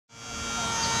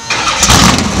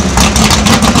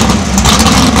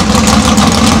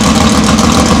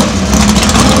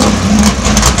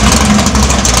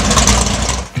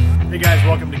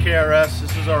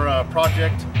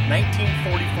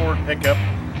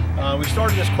We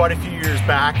started this quite a few years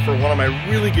back for one of my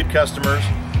really good customers.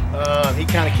 He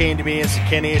kind of came to me and said,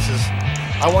 Kenny, he says,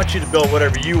 I want you to build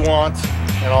whatever you want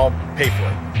and I'll pay for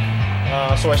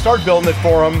it. So I started building it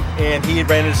for him, and he had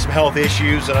ran into some health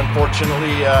issues, and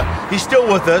unfortunately he's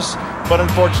still with us, but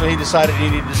unfortunately he decided he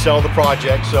needed to sell the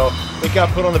project, so it got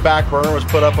put on the back burner, was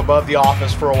put up above the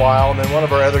office for a while. And then one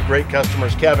of our other great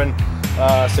customers, Kevin,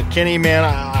 said, Kenny, man,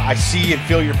 I see and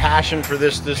feel your passion for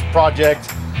this project.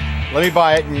 Let me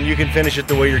buy it and you can finish it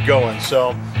the way you're going. So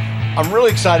I'm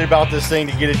really excited about this thing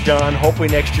to get it done. Hopefully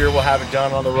next year we'll have it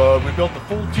done on the road. We built the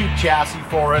full tube chassis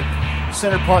for it.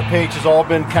 Center punt page has all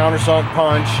been countersunk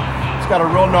punch. It's got a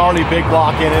real gnarly big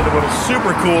block in it. And what is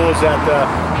super cool is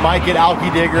that Mike at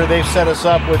Alky Digger, they've set us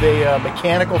up with a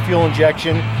mechanical fuel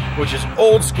injection, which is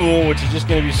old school, which is just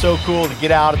going to be so cool to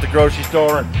get out at the grocery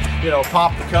store and, you know,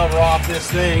 pop the cover off this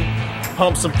thing,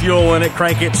 pump some fuel in it,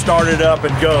 crank it, start it up,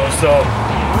 and go. So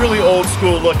really old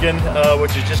school looking,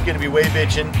 which is just going to be way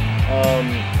bitchin'.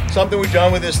 Something we've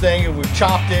done with this thing, we've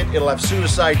chopped it. It'll have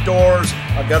suicide doors.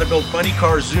 I've got to build bunny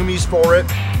car zoomies for it.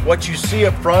 What you see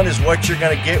up front is what you're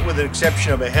going to get, with the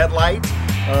exception of a headlight.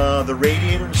 The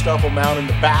radiator and stuff will mount in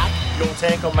the back. Fuel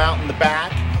tank will mount in the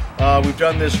back. We've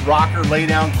done this rocker lay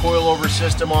down coilover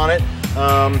system on it.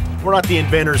 We're not the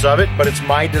inventors of it, but it's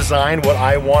my design, what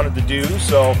I wanted to do.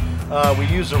 So we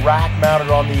use a rack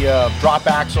mounted on the drop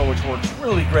axle, which works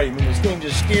really great. I mean, this thing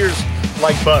just steers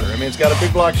like butter. I mean, it's got a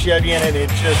big block Chevy in it.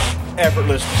 It's just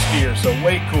effortless to steer, so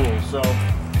way cool. So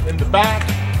in the back,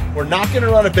 we're not going to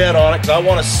run a bed on it because I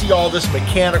want to see all this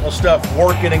mechanical stuff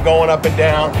working and going up and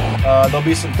down. There'll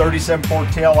be some 37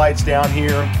 port tail lights down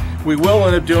here. We will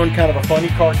end up doing kind of a funny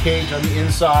car cage on the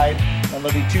inside, and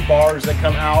there'll be two bars that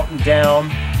come out and down.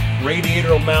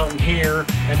 Radiator will mount in here,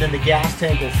 and then the gas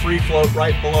tank will free float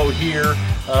right below here.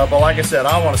 But like I said,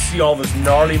 I want to see all this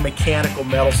gnarly mechanical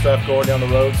metal stuff going down the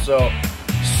road. So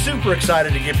super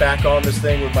excited to get back on this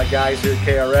thing with my guys here at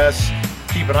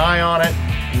KRS. Keep an eye on it.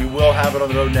 We will have it on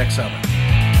the road next summer.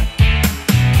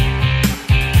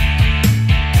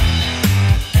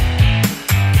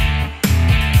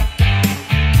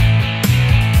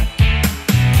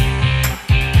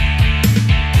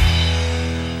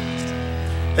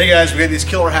 Hey guys, we got these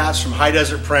killer hats from High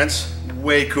Desert Prints.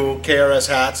 Way cool, KRS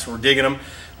hats, we're digging them.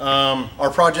 Our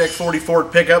Project 40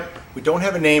 Ford pickup, we don't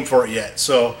have a name for it yet.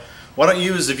 So why don't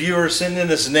you, as the viewer, send in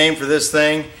us a name for this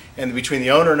thing, and between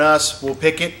the owner and us, we'll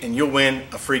pick it and you'll win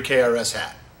a free KRS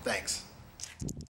hat. Thanks.